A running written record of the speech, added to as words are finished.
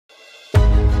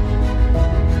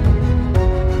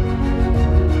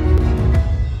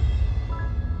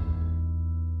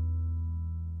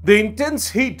The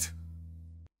intense heat,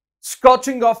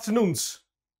 scorching afternoons,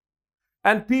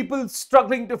 and people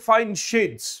struggling to find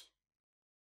shades.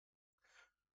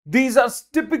 These are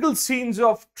typical scenes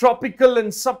of tropical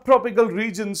and subtropical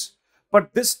regions,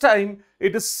 but this time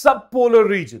it is subpolar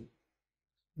region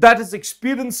that is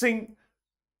experiencing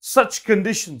such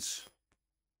conditions.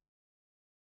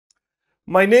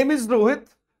 My name is Rohit,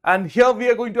 and here we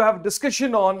are going to have a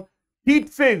discussion on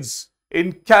heat waves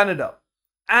in Canada,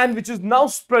 and which is now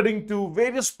spreading to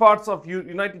various parts of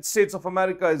United States of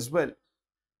America as well.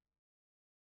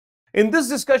 In this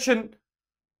discussion,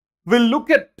 we'll look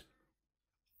at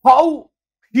how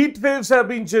heat waves have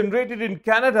been generated in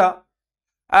Canada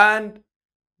and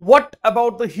what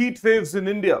about the heat waves in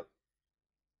India.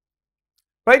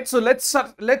 Right, so let's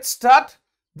start.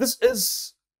 This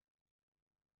is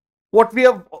what we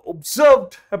have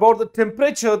observed about the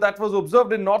temperature that was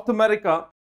observed in North America.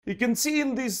 You can see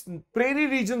in these prairie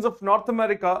regions of North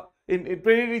America, in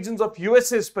prairie regions of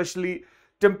USA especially,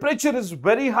 temperature is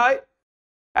very high.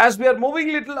 As we are moving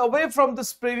a little away from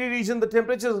this prairie region, the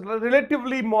temperature is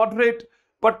relatively moderate,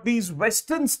 but these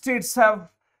western states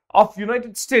of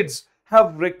United States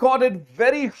have recorded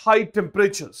very high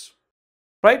temperatures,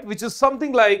 right? Which is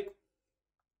something like,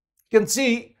 you can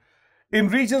see in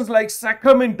regions like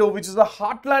Sacramento, which is the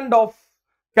heartland of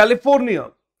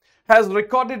California, has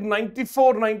recorded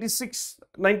 94, 96,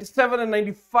 97 and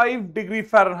 95 degree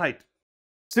Fahrenheit.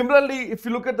 Similarly, if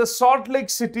you look at the Salt Lake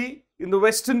City in the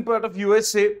western part of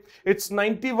USA, it's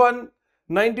 91,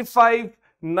 95,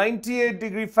 98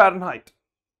 degree Fahrenheit.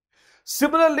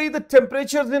 Similarly, the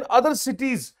temperatures in other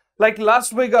cities like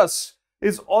Las Vegas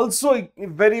is also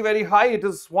very, very high. It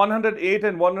is 108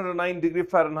 and 109 degree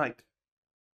Fahrenheit.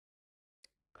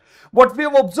 What we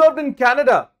have observed in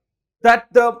Canada, that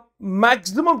the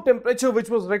maximum temperature which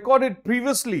was recorded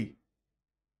previously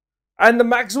and the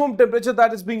maximum temperature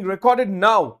that is being recorded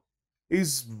now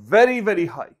is very, very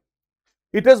high.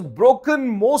 It has broken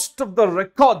most of the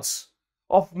records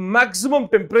of maximum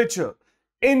temperature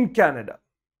in Canada.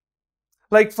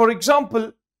 Like, for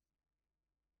example,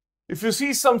 if you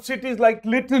see some cities like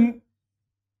Lytton,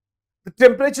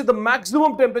 the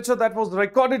maximum temperature that was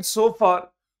recorded so far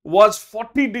was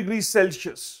 40 degrees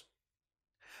Celsius.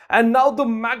 And now the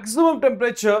maximum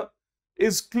temperature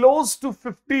is close to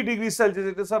 50 degrees Celsius.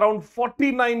 It is around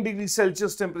 49 degrees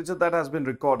Celsius temperature that has been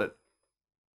recorded.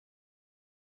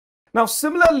 Now,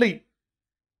 similarly,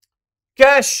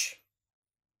 Cache,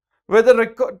 where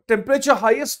the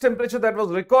highest temperature that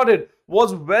was recorded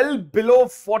was well below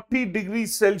 40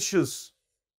 degrees Celsius.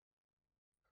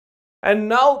 And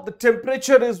now the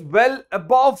temperature is well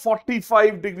above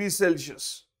 45 degrees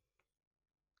Celsius.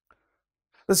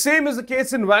 The same is the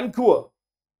case in Vancouver,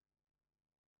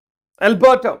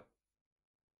 Alberta.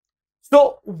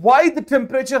 So, why the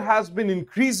temperature has been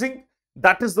increasing?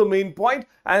 That is the main point.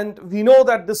 And we know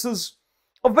that this is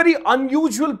a very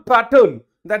unusual pattern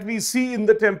that we see in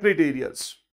the temperate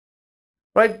areas.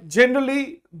 Right?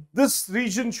 Generally, this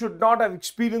region should not have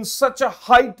experienced such a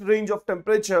high range of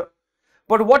temperature.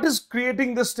 But what is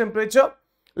creating this temperature?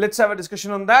 Let's have a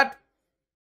discussion on that.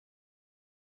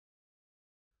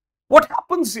 What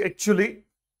happens actually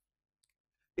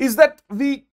is that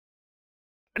we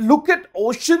look at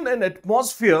ocean and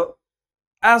atmosphere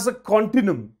as a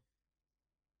continuum.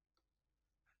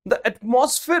 The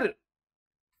atmosphere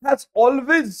has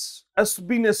always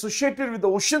been associated with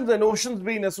oceans and oceans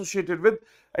been associated with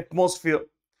atmosphere.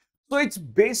 So it's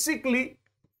basically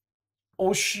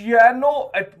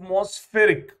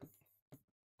oceano-atmospheric.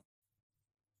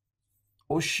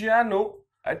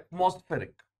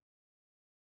 Oceano-atmospheric.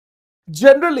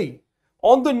 Generally,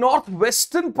 on the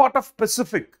northwestern part of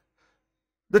Pacific,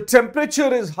 the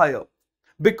temperature is higher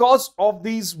because of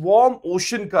these warm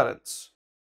ocean currents.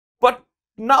 But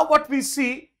now what we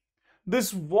see,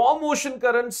 these warm ocean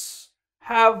currents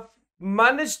have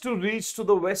managed to reach to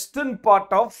the western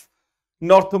part of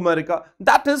North America,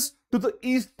 that is to the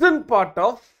eastern part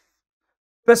of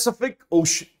Pacific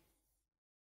Ocean.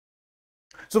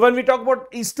 So when we talk about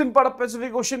eastern part of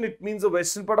Pacific Ocean, it means the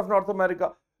western part of North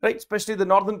America, right? Especially the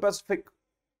northern Pacific.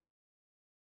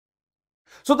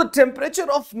 So the temperature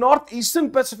of northeastern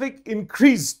Pacific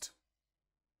increased.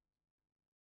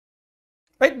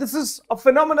 Right? This is a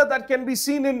phenomena that can be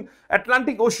seen in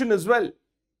Atlantic Ocean as well.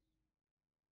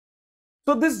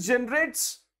 So this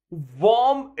generates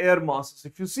warm air masses.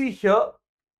 If you see here,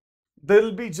 there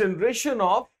will be generation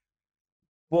of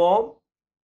warm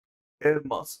air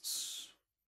masses.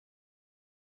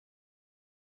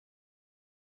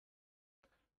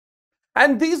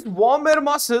 And these warm air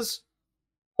masses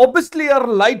obviously are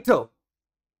lighter.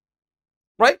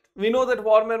 right? We know that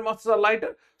warm air masses are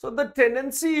lighter. So the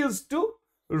tendency is to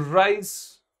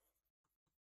rise.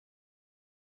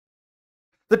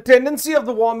 The tendency of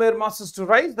the warm air masses to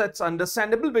rise, that's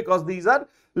understandable because these are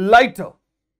lighter.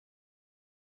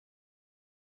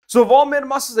 So warm air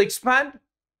masses expand,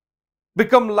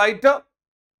 become lighter,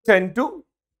 tend to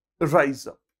rise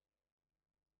up.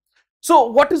 So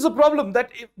what is the problem?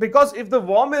 That because if the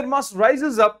warm air mass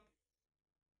rises up,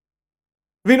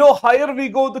 we know higher we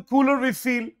go, the cooler we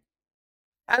feel.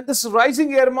 And this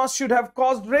rising air mass should have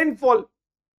caused rainfall.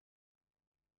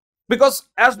 Because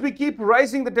as we keep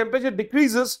rising, the temperature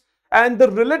decreases and the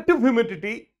relative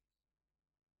humidity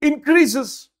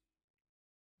increases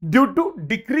due to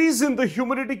decrease in the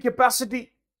humidity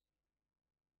capacity.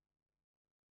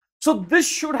 So this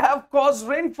should have caused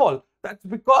rainfall. That's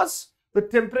because the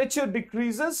temperature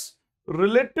decreases,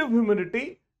 relative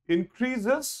humidity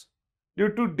increases due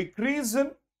to decrease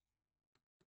in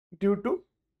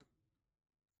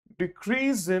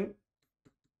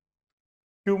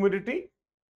humidity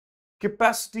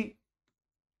capacity.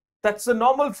 That's a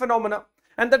normal phenomena,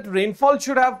 and that rainfall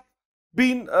should have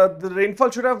been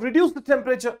reduced the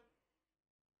temperature.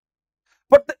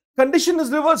 But the condition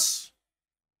is reverse.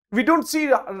 We don't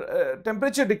see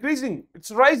temperature decreasing,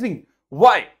 it's rising.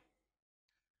 Why?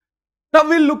 Now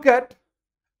we'll look at,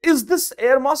 is this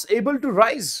air mass able to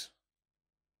rise?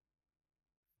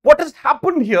 What has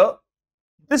happened here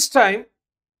this time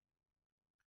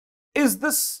is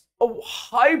this a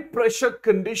high pressure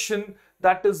condition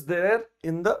that is there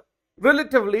in the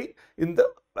relatively in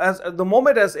the as at the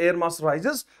moment as air mass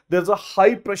rises, there's a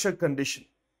high pressure condition.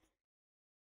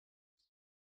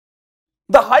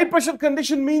 The high pressure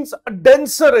condition means a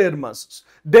denser air masses,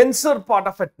 denser part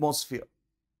of atmosphere.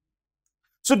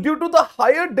 So due to the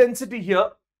higher density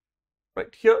here,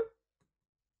 right here,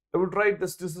 I would write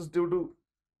this is due to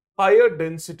higher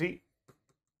density,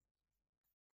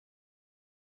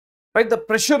 right? The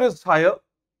pressure is higher.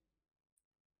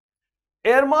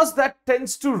 Air mass that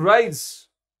tends to rise,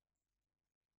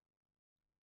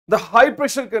 the high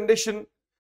pressure condition,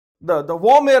 the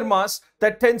warm air mass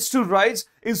that tends to rise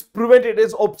is prevented,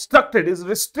 is obstructed, is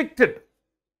restricted.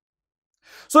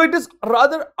 So it is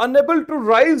rather unable to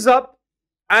rise up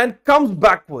and comes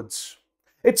backwards.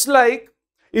 It's like,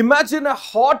 imagine a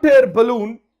hot air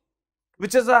balloon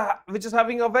which is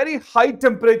having a very high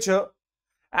temperature,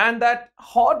 and that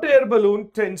hot air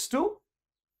balloon tends to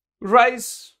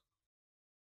rise.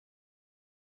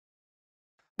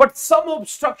 But some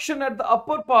obstruction at the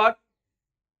upper part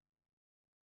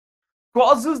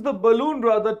causes the balloon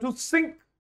rather to sink.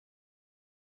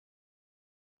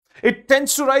 It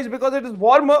tends to rise because it is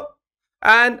warmer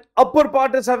and upper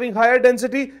part is having higher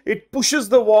density. It pushes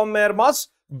the warm air mass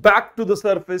back to the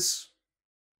surface.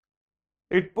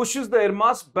 It pushes the air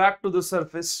mass back to the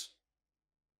surface.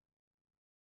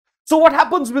 So what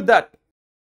happens with that?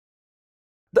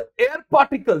 The air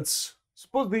particles,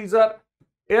 suppose these are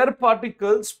air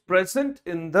particles present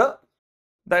in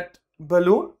that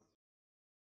balloon,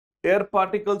 air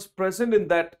particles present in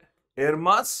that air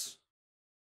mass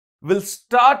will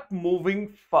start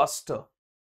moving faster.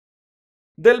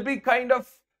 There'll be kind of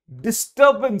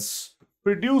disturbance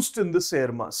produced in this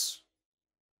air mass,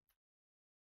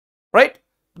 right?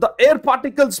 The air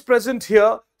particles present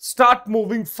here start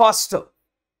moving faster.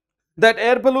 That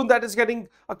air balloon that is getting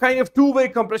a kind of two-way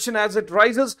compression as it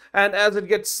rises and as it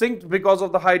gets sinked because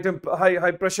of the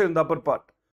high pressure in the upper part.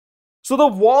 So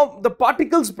the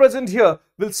particles present here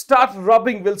will start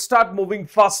rubbing, will start moving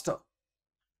faster.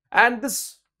 And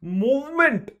this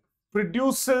movement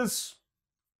produces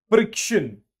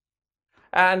friction.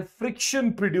 And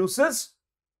friction produces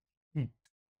heat.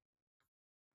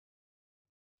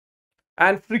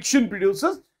 And friction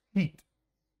produces heat.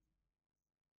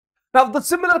 Now, the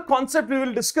similar concept we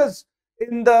will discuss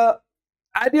in the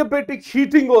adiabatic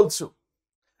heating also.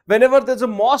 Whenever there's a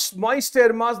moist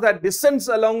air mass that descends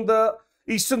along the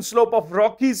eastern slope of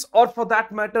Rockies, or for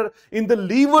that matter in the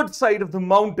leeward side of the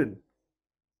mountain,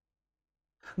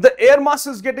 the air mass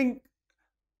is getting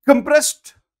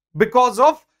compressed because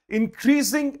of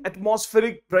increasing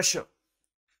atmospheric pressure.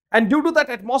 And due to that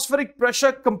atmospheric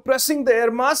pressure compressing the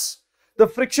air mass, the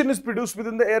friction is produced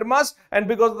within the air mass, and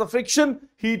because of the friction,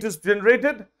 heat is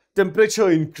generated,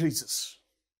 temperature increases.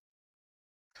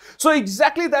 So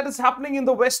exactly that is happening in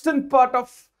the western part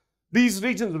of these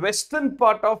regions, western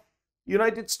part of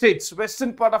United States,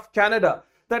 western part of Canada,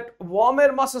 that warm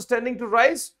air mass is tending to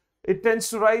rise. It tends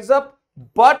to rise up,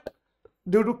 but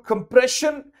due to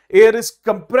compression, air is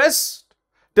compressed,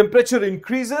 temperature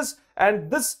increases,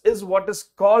 and this is what is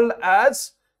called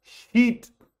as heat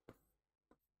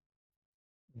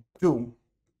doom.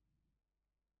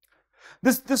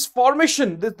 This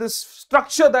formation, this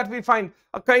structure that we find,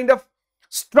 a kind of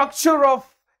structure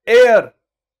of air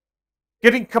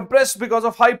getting compressed because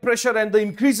of high pressure and the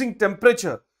increasing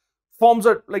temperature, forms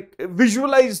a like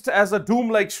visualized as a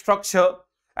dome-like structure,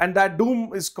 and that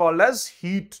dome is called as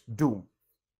heat dome.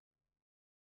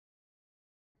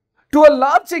 To a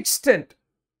large extent,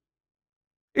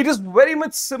 it is very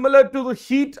much similar to the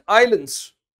heat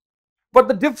islands, but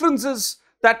the difference is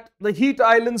that the heat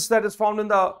islands that is found in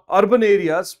the urban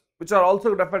areas, which are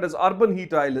also referred as urban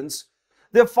heat islands,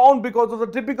 they are found because of the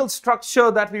typical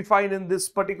structure that we find in this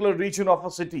particular region of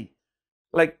a city.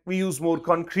 Like we use more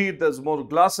concrete, there's more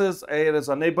glasses, air is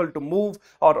unable to move,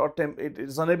 or it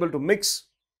is unable to mix.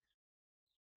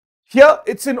 Here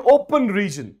it's an open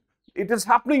region. It is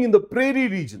happening in the prairie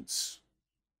regions.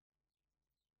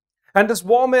 And this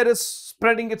warm air is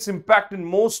spreading its impact in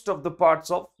most of the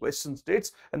parts of western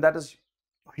states, and that is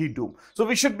heat dome. So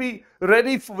we should be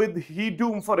ready with heat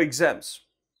dome for exams.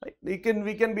 Right? We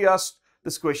can be asked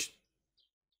this question.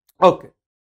 Okay.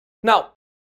 Now,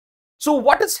 so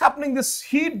what is happening? This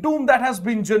heat dome that has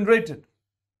been generated,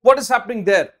 what is happening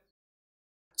there?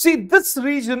 See, this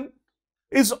region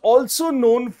is also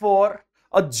known for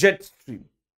a jet stream.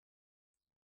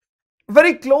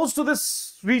 Very close to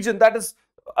this region, that is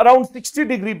around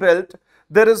 60-degree belt,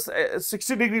 there is a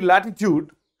 60-degree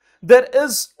latitude, there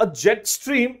is a jet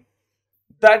stream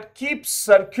that keeps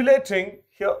circulating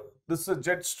here. This is a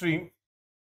jet stream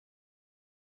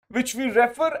which we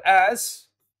refer as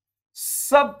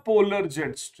subpolar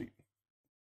jet stream,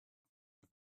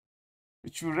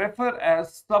 which we refer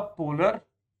as subpolar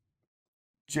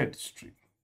jet stream.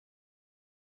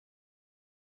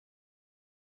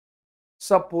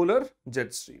 Subpolar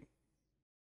jet stream.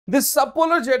 This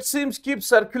subpolar jet streams keep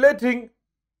circulating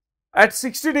at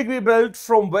 60-degree belt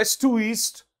from west to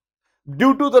east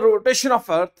due to the rotation of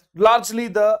Earth, largely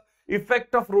the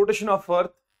effect of rotation of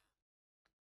Earth.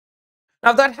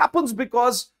 Now that happens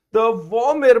because the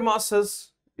warm air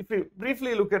masses, if we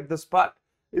briefly look at this part,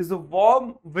 is the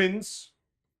warm winds,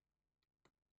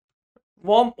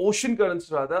 warm ocean currents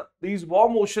rather, these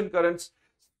warm ocean currents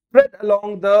spread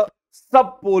along the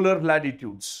subpolar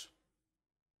latitudes.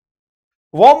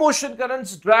 Warm ocean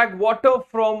currents drag water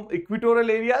from equatorial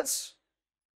areas.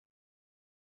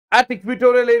 At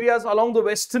equatorial areas along the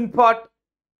western part,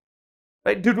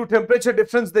 right, due to temperature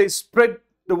difference, the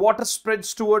water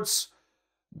spreads towards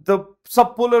the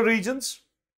subpolar regions.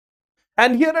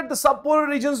 And here at the subpolar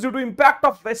regions, due to impact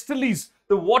of westerlies,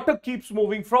 the water keeps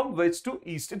moving from west to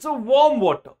east. It's a warm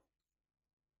water.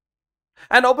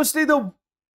 And obviously the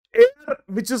air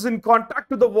which is in contact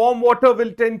with the warm water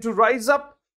will tend to rise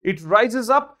up. It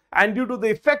rises up, and due to the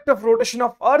effect of rotation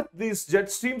of Earth, these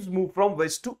jet streams move from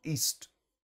west to east.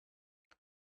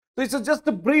 So it's just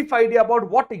a brief idea about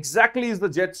what exactly is the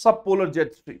subpolar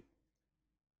jet stream.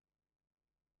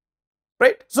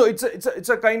 Right? So it's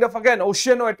a kind of, again,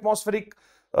 oceano-atmospheric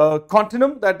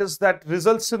continuum that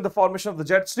results in the formation of the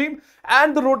jet stream,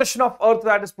 and the rotation of Earth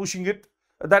that is pushing it,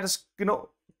 that is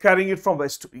carrying it from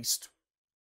west to east.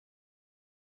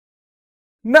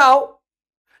 Now,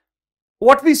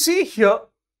 what we see here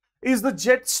is the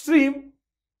jet stream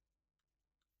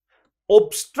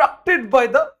obstructed by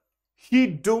the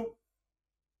heat dome.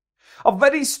 A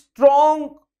very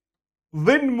strong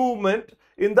wind movement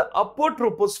in the upper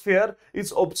troposphere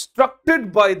is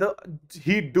obstructed by the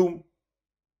heat dome.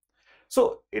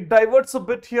 So it diverts a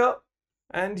bit here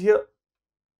and here.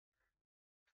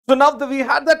 So now that we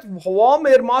had that warm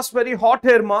air mass, very hot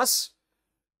air mass,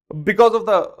 because of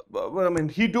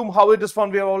the heat dome, how it is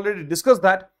formed, we have already discussed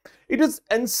that. It is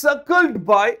encircled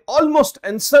by, almost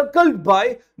encircled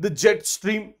by the jet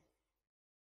stream.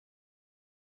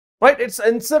 Right? It's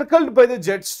encircled by the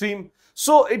jet stream.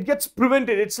 So it gets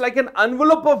prevented. It's like an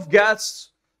envelope of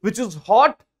gas which is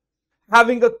hot,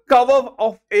 having a cover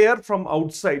of air from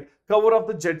outside, cover of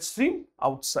the jet stream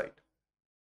outside.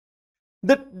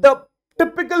 The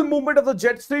typical movement of the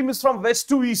jet stream is from west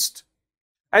to east.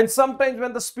 And sometimes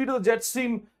when the speed of the jet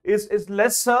stream is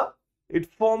lesser, it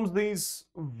forms these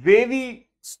wavy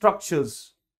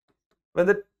structures. When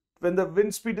the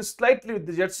wind speed is slightly,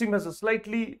 the jet stream has a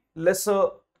slightly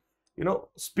lesser,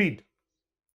 speed.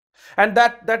 And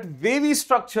that wavy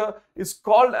structure is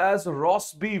called as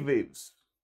Rossby waves.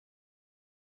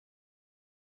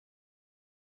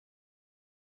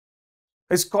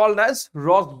 It's called as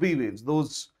Rossby waves,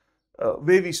 those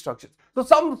wavy structures.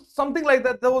 So something like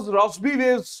that, those Rossby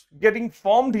waves getting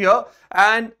formed here,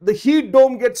 and the heat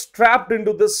dome gets trapped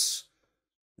into this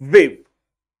wave.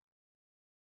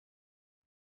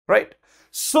 Right?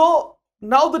 So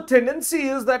now the tendency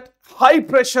is that high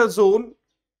pressure zone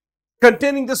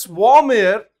containing this warm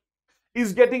air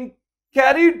is getting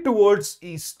carried towards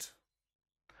east.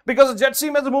 Because the jet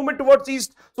stream has a movement towards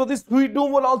east, so this heat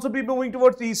dome will also be moving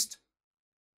towards east.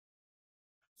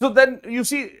 So then you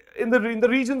see in the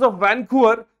regions of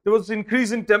Vancouver, there was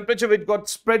increase in temperature which got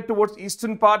spread towards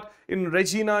eastern part. In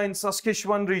Regina in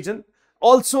Saskatchewan region,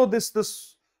 also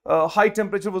this high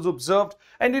temperature was observed,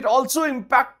 and it also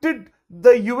impacted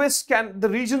the the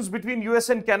regions between US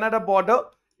and Canada border,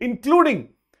 including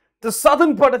the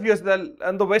southern part of US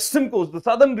and the western coast, the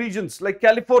southern regions like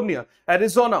California,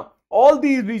 Arizona. All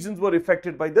these regions were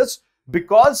affected by this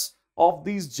because of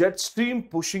these jet stream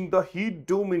pushing the heat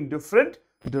dome in different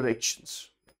directions.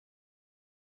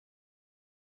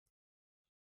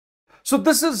 So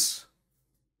this is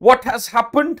what has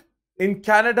happened in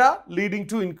Canada, leading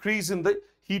to increase in the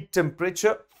heat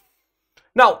temperature.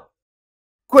 Now,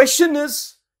 question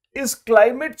is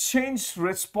climate change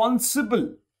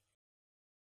responsible?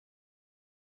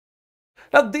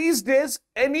 Now, these days,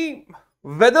 any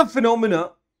weather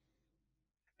phenomena,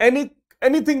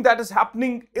 anything that is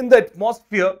happening in the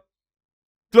atmosphere,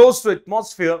 close to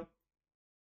atmosphere,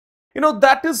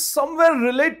 that is somewhere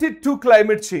related to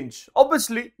climate change.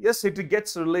 Obviously, yes, it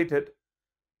gets related.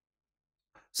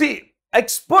 See,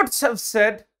 experts have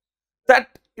said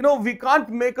that, we can't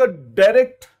make a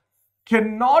direct,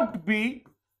 cannot be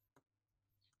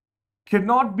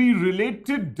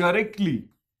related directly.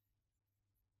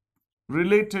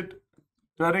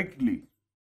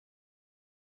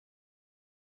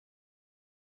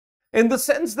 In the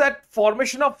sense that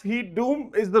formation of heat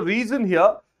dome is the reason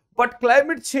here, but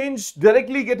climate change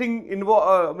directly getting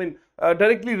involved,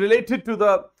 directly related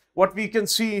to what we can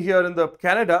see here in the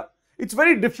Canada, it's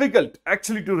very difficult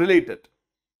actually to relate it,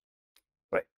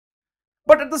 right?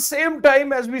 But at the same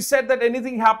time, as we said, that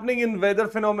anything happening in weather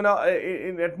phenomena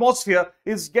in atmosphere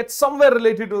gets somewhere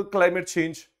related to climate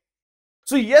change.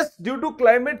 So yes, due to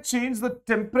climate change, the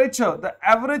temperature, the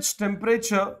average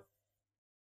temperature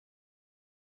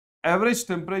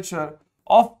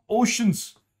of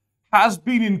oceans has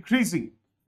been increasing,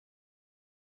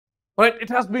 right? It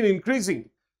has been increasing.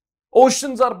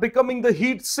 Oceans are becoming, the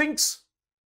heat sinks,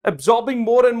 absorbing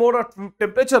more and more of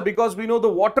temperature, because we know the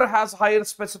water has higher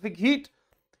specific heat,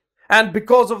 and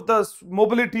because of the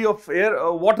mobility of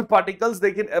air, water particles,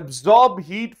 they can absorb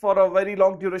heat for a very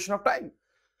long duration of time.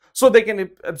 So they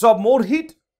can absorb more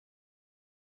heat.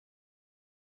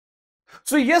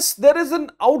 So yes, there is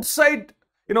an outside,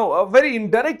 a very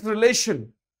indirect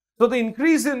relation. So the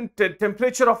increase in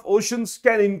temperature of oceans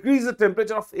can increase the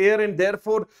temperature of air, and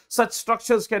therefore such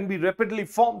structures can be rapidly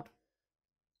formed.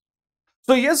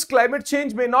 So yes, climate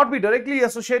change may not be directly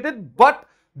associated, but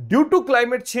due to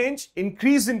climate change,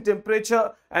 increase in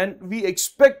temperature, and we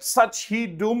expect such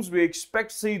heat domes, we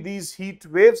expect to see these heat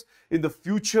waves in the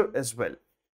future as well.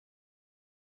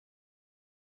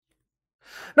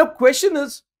 Now, question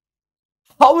is,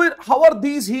 how are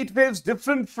these heat waves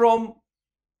different from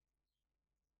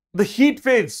the heat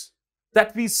waves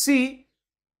that we see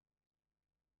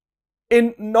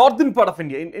in northern part of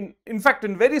India, in fact,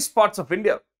 in various parts of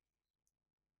India?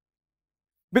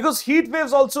 Because heat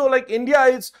waves also, like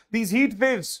India, these heat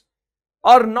waves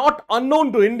are not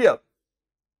unknown to India,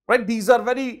 right? These are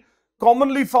very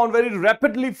commonly found, very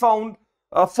rapidly formed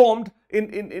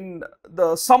in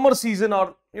the summer season,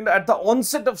 or at the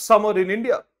onset of summer in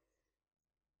India.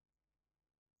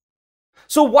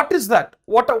 So what is that?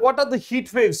 What are the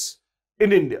heat waves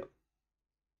in India?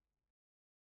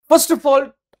 First of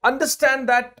all, understand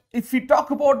that if we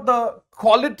talk about the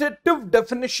qualitative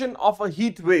definition of a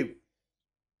heat wave,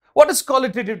 what is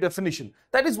qualitative definition?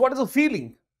 That is, what is a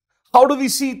feeling? How do we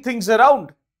see things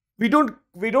around? We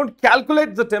don't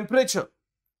calculate the temperature.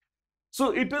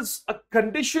 So it is a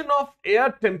condition of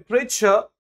air temperature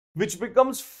which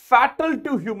becomes fatal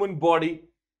to human body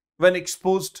when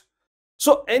exposed.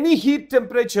 So any heat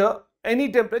temperature, any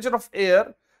temperature of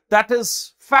air that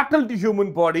is fatal to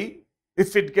human body,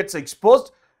 if it gets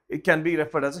exposed, it can be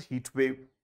referred as a heat wave.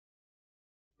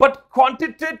 But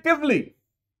quantitatively,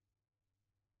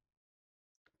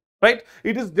 right,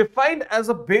 it is defined as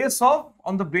a right?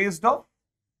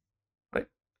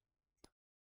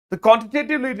 The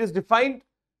quantitatively, it is defined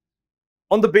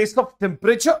on the basis of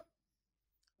temperature.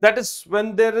 That is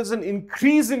when there is an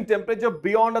increase in temperature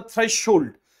beyond a threshold,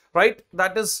 right?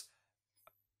 That is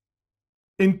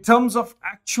in terms of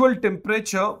actual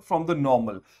temperature from the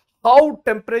normal. How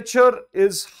temperature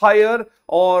is higher,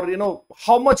 or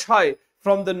how much high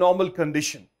from the normal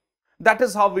condition. That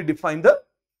is how we define the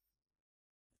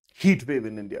heat wave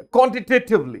in India,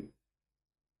 quantitatively.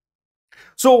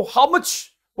 So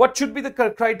what should be the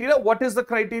criteria? What is the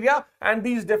criteria? And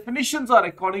these definitions are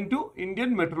according to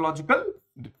Indian Meteorological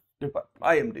Department,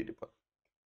 IMD Department.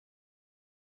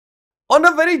 On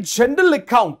a very general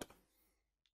account,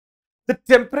 the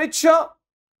temperature,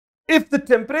 if the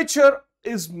temperature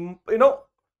is,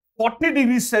 40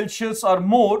 degrees Celsius or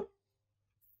more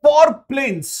for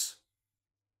plains,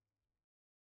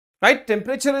 right?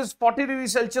 Temperature is 40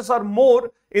 degrees Celsius or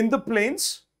more in the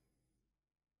plains,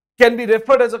 can be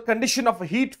referred as a condition of a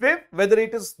heat wave, whether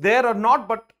it is there or not,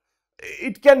 but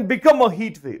it can become a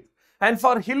heat wave. And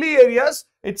for hilly areas,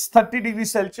 it's 30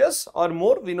 degrees Celsius or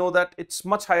more. We know that it's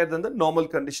much higher than the normal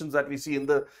conditions that we see in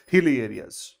the hilly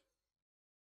areas.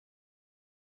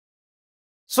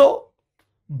 So,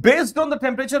 based on the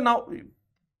temperature, now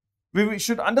we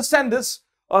should understand this.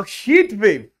 A heat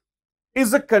wave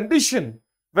is a condition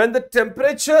when the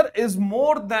temperature is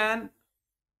more than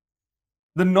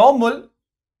the normal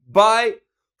by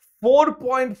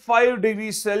 4.5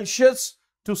 degrees Celsius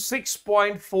to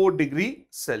 6.4 degrees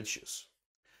Celsius.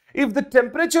 If the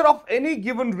temperature of any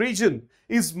given region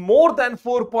is more than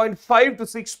 4.5 to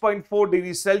 6.4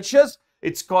 degrees Celsius,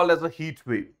 it's called as a heat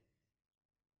wave.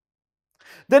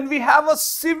 Then we have a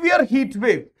severe heat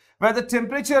wave where the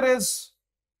temperature is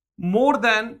more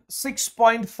than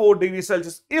 6.4 degrees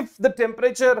Celsius. If the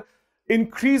temperature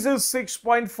increases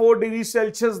 6.4 degrees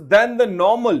Celsius than the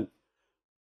normal,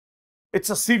 it's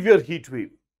a severe heat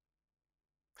wave.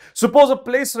 Suppose a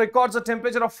place records a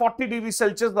temperature of 40 degrees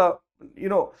Celsius, the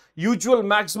usual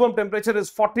maximum temperature is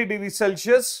 40 degrees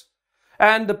Celsius,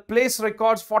 and the place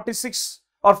records 46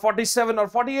 or 47 or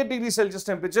 48 degrees Celsius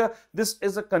temperature. This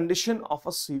is a condition of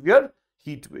a severe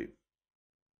heat wave.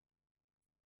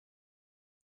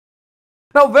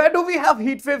 Now, where do we have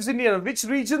heat waves in India? Which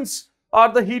regions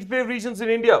are the heat wave regions in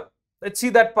India? Let's see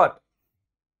that part.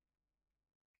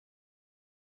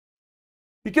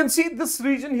 You can see this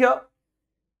region here,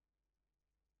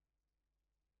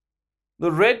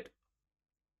 the red.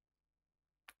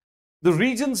 The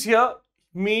regions here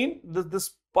mean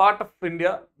this part of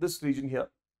India, this region here.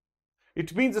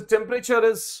 It means the temperature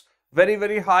is very,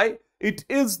 very high. It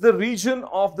is the region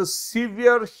of the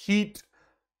severe heat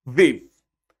wave.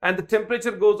 And the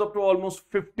temperature goes up to almost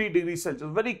 50 degrees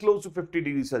Celsius, very close to 50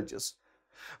 degrees Celsius,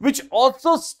 which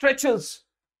also stretches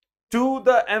to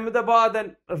the Ahmedabad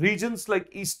and regions like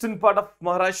eastern part of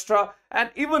Maharashtra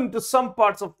and even to some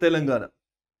parts of Telangana.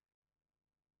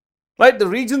 Right, the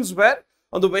regions where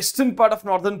on the western part of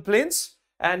northern plains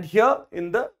and here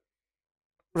in the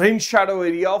rain shadow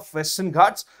area of Western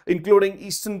Ghats, including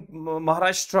eastern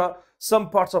Maharashtra, some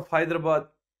parts of Hyderabad,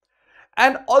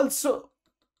 and also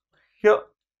here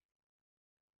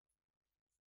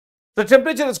the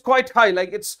temperature is quite high,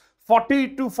 like it's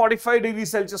 40 to 45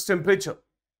 degrees Celsius temperature,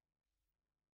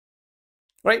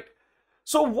 right?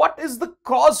 So what is the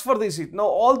cause for this heat? Now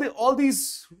all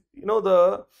these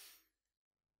the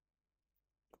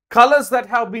colors that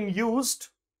have been used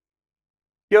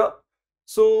here.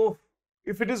 So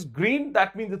if it is green,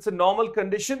 that means it's a normal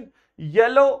condition.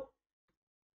 Yellow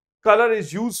color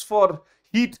is used for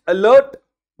heat alert,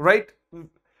 right?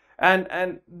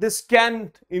 And this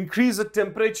can increase the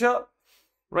temperature,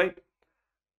 right?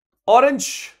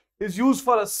 Orange is used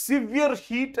for a severe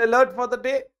heat alert for the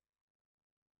day,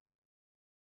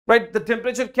 right? The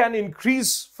temperature can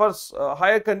increase for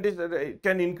higher condition, it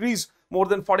can increase more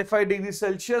than 45 degrees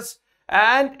Celsius,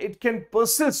 and it can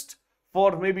persist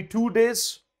for maybe 2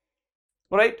 days,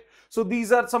 right? So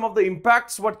these are some of the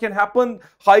impacts. What can happen?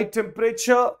 High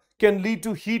temperature can lead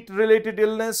to heat related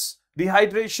illness,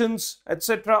 dehydrations,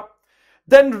 etc.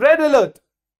 Then red alert,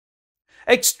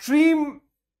 extreme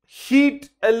heat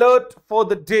alert for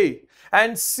the day,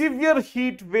 and severe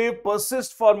heat wave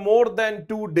persists for more than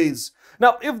 2 days.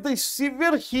 Now, if the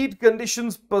severe heat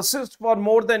conditions persist for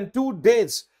more than 2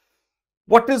 days,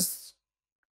 what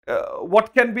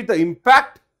can be the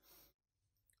impact?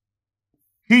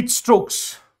 Heat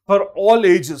strokes for all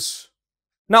ages.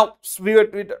 Now,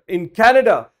 in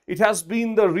Canada, it has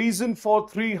been the reason for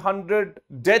 300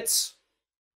 deaths.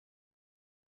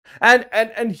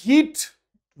 And heat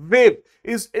wave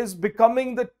is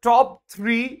becoming the top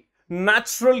 3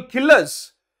 natural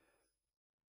killers.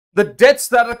 The deaths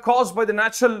that are caused by the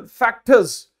natural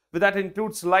factors, that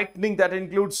includes lightning, that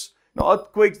includes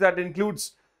earthquakes, that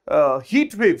includes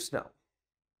heat waves now.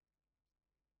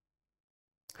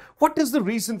 What is the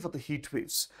reason for the heat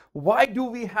waves? Why do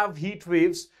we have heat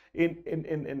waves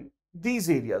in these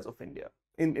areas of India,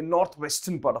 in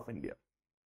northwestern part of India?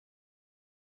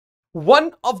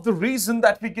 One of the reasons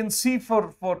that we can see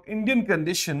for Indian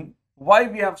condition, why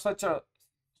we have so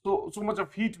much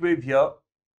of heat wave here,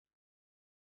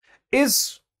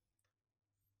 is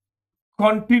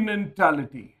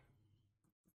continentality.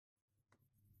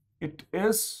 It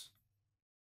is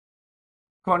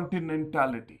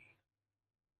continentality.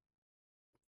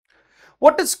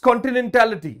 What is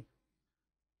continentality?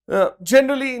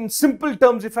 Generally, in simple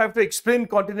terms, if I have to explain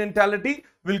continentality,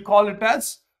 we'll call it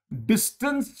as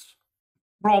distance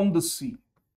from the sea.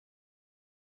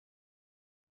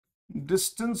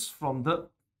 Distance from the.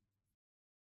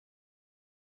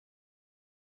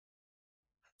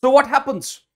 So what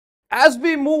happens? As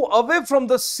we move away from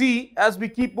the sea, as we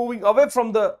keep moving away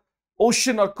from the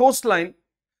ocean or coastline,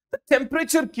 the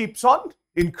temperature keeps on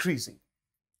increasing.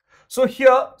 So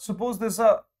here, suppose there's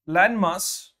a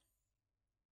landmass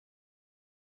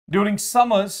during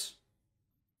summers.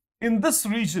 In this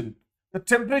region, the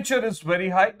temperature is very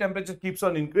high. Temperature keeps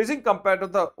on increasing compared to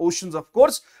the oceans, of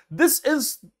course. This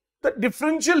is the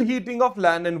differential heating of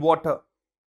land and water.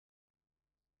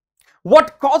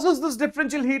 What causes this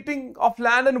differential heating of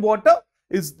land and water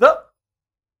is the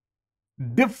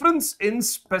difference in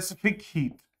specific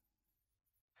heat.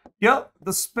 Here,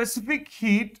 the specific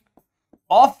heat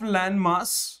of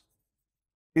landmass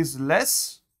is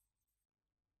less.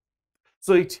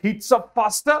 So it heats up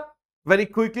faster, very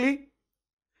quickly.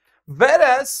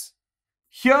 Whereas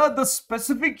here the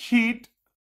specific heat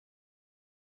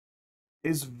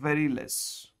is very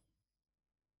less.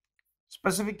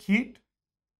 Specific heat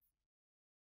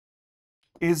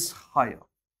is higher.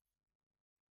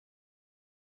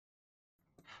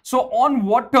 So on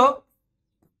water,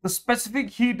 the specific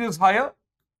heat is higher.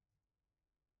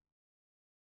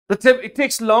 It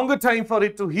takes longer time for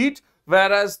it to heat,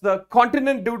 whereas the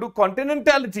continent, due to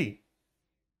continentality,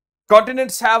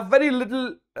 continents have very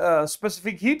little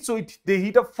specific heat, so they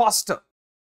heat up faster.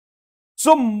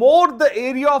 So more the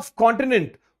area of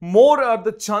continent, more are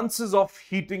the chances of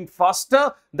heating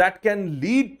faster. That can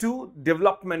lead to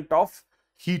development of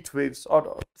heat waves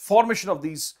or formation of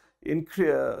these in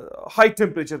high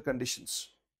temperature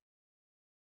conditions.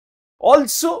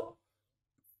 Also,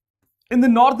 in the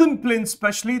northern plains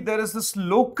especially, there is this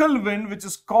local wind which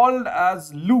is called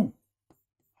as Lu,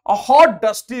 a hot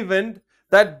dusty wind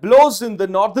that blows in the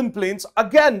northern plains.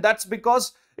 Again, that's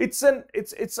because it's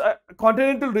a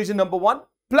continental region, number one,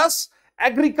 plus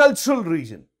agricultural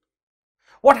region.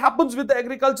 What happens with the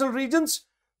agricultural regions?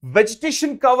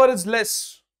 Vegetation cover is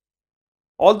less.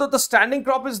 Although the standing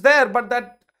crop is there, but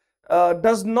that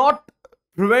does not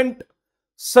prevent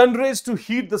sun rays to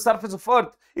heat the surface of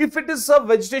earth. If it is a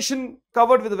vegetation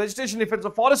covered with vegetation, if it's a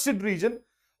forested region,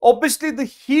 obviously the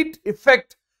heat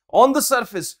effect on the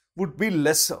surface would be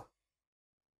lesser.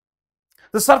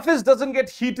 The surface doesn't get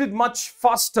heated much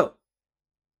faster.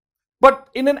 But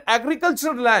in an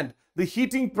agricultural land, the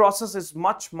heating process is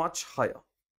much, much higher.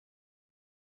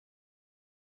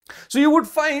 So you would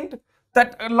find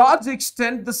that a large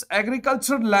extent this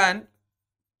agricultural land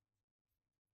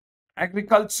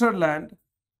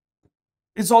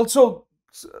is also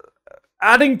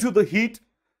adding to the heat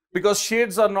because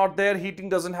shades are not there, heating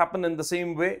doesn't happen in the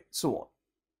same way, so on.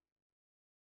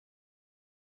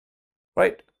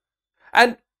 Right?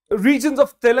 And regions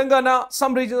of Telangana,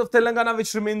 some regions of Telangana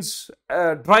which remains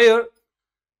drier,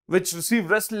 which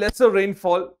receive lesser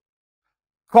rainfall,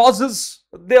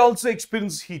 they also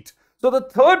experience heat. So the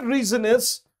third reason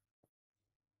is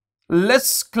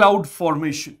less cloud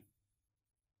formation.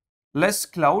 Less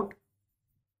cloud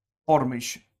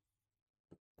formation.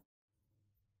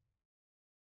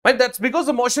 Right? That's because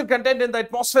the moisture content in the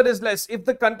atmosphere is less. If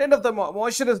the content of the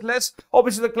moisture is less,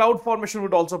 obviously the cloud formation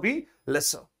would also be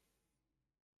lesser.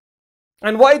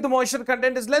 And why the moisture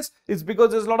content is less? It's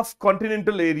because there's a lot of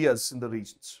continental areas in the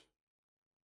regions.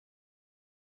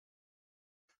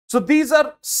 So these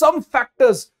are some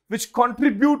factors which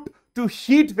contribute to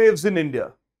heat waves in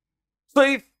India.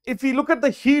 So if we look at the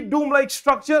heat dome-like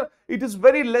structure, it is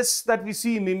very less that we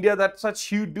see in India that such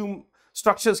heat dome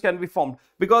structures can be formed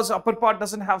because upper part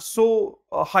doesn't have so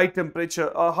high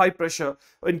temperature, high pressure.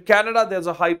 In Canada, there's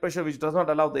a high pressure which does not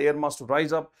allow the air mass to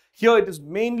rise up. Here, it is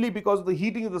mainly because of the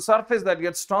heating of the surface that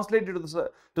gets translated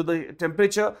to the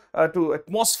temperature, to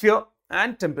atmosphere,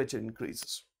 and temperature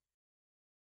increases.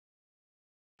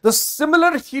 The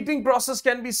similar heating process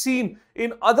can be seen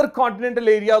in other continental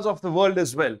areas of the world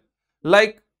as well,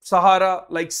 like Sahara,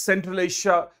 like Central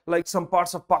Asia, like some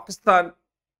parts of Pakistan.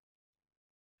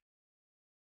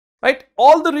 Right?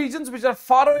 All the regions which are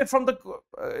far away from the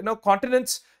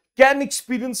continents can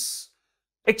experience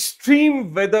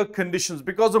extreme weather conditions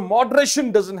because the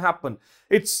moderation doesn't happen.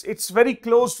 It's very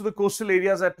close to the coastal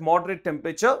areas at moderate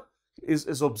temperature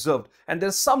is observed, and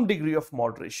there's some degree of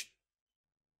moderation.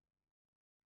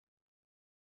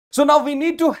 So now we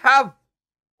need to have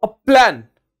a plan,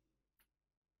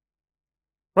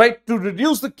 right, to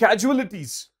reduce the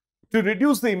casualties, to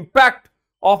reduce the impact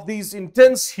of these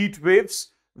intense heat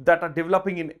waves that are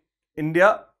developing in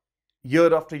India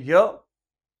year after year.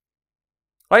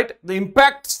 right? The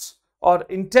impacts are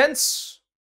intense,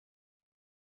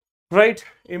 right?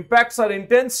 Impacts are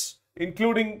intense,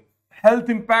 including health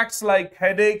impacts like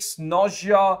headaches,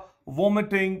 nausea,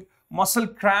 vomiting, muscle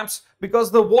cramps,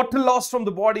 because the water loss from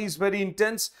the body is very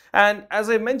intense. And as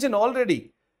I mentioned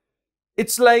already,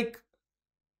 it's like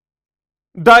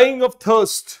dying of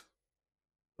thirst,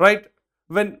 right?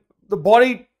 When the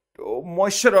body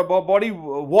moisture or body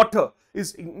water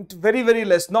is very, very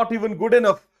less, not even good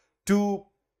enough to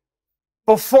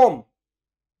perform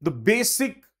the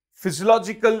basic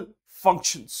physiological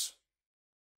functions,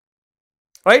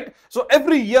 right? So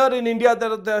every year in India,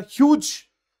 there are the huge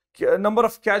number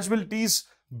of casualties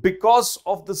because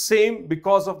of the same,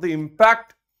 because of the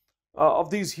impact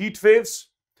of these heat waves,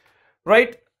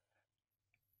 right?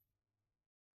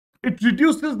 It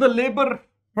reduces the labor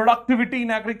productivity in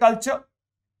agriculture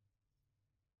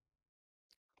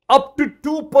up to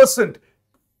 2%,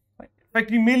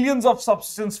 affecting millions of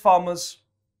subsistence farmers.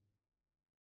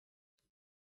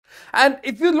 And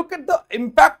if you look at the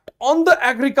impact on the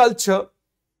agriculture,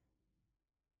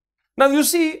 now you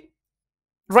see,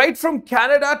 right from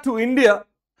Canada to India,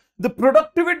 the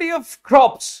productivity of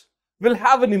crops will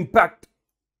have an impact.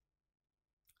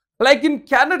 Like in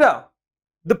Canada,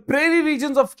 the prairie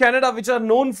regions of Canada, which are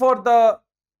known for the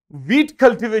wheat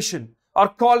cultivation, are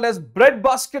called as bread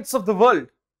baskets of the world.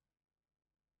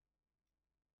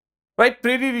 Right?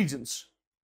 Prairie regions.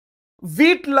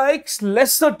 Wheat likes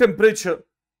lesser temperature.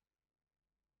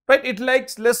 Right? It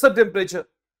likes lesser temperature,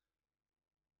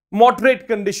 moderate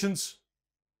conditions,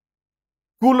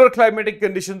 cooler climatic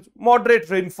conditions, moderate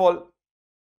rainfall.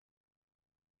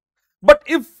 But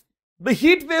if the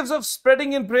heat waves are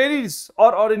spreading in prairies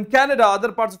or in Canada,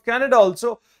 other parts of Canada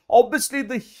also, obviously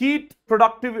the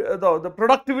the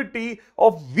productivity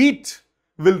of wheat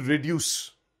will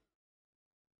reduce.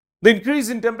 The increase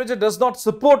in temperature does not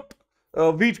support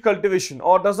wheat cultivation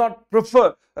or does not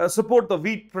support the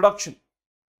wheat production.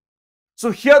 So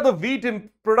here the wheat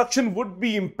production would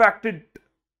be impacted.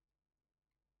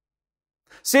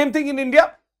 Same thing in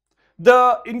India.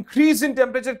 The increase in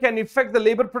temperature can affect the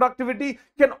labor productivity,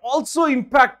 can also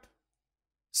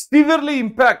severely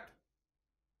impact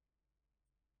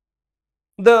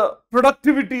the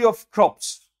productivity of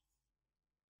crops.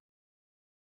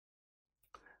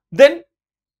 Then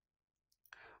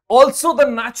also the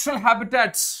natural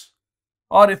habitats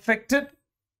are affected,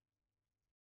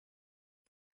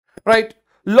 right?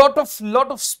 Lot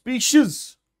of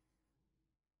species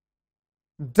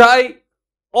die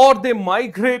or they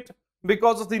migrate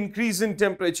because of the increase in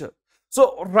temperature.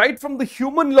 So right from the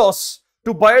human loss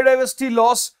to biodiversity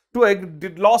loss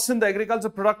to loss in the agriculture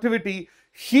productivity,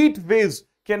 heat waves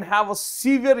can have a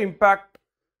severe impact,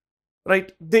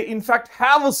 right? They in fact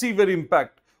have a severe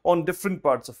impact on different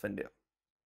parts of India,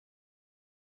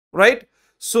 right?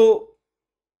 So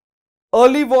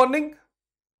early warning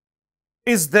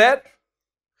is there,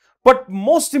 but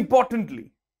most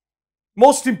importantly,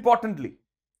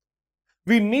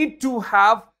 we need to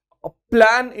have a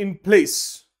plan in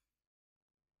place,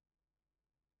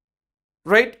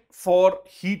 right, for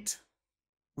heat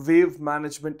wave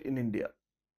management in India,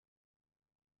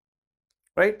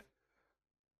 right?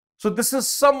 So this is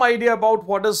some idea about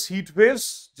what is heat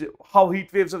waves, how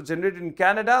heat waves are generated in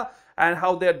Canada and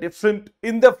how they are different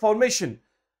in their formation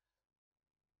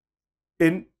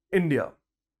in India,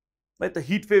 right? The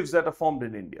heat waves that are formed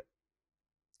in India,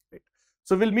 right?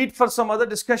 So we'll meet for some other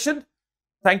discussion.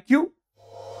 Thank you.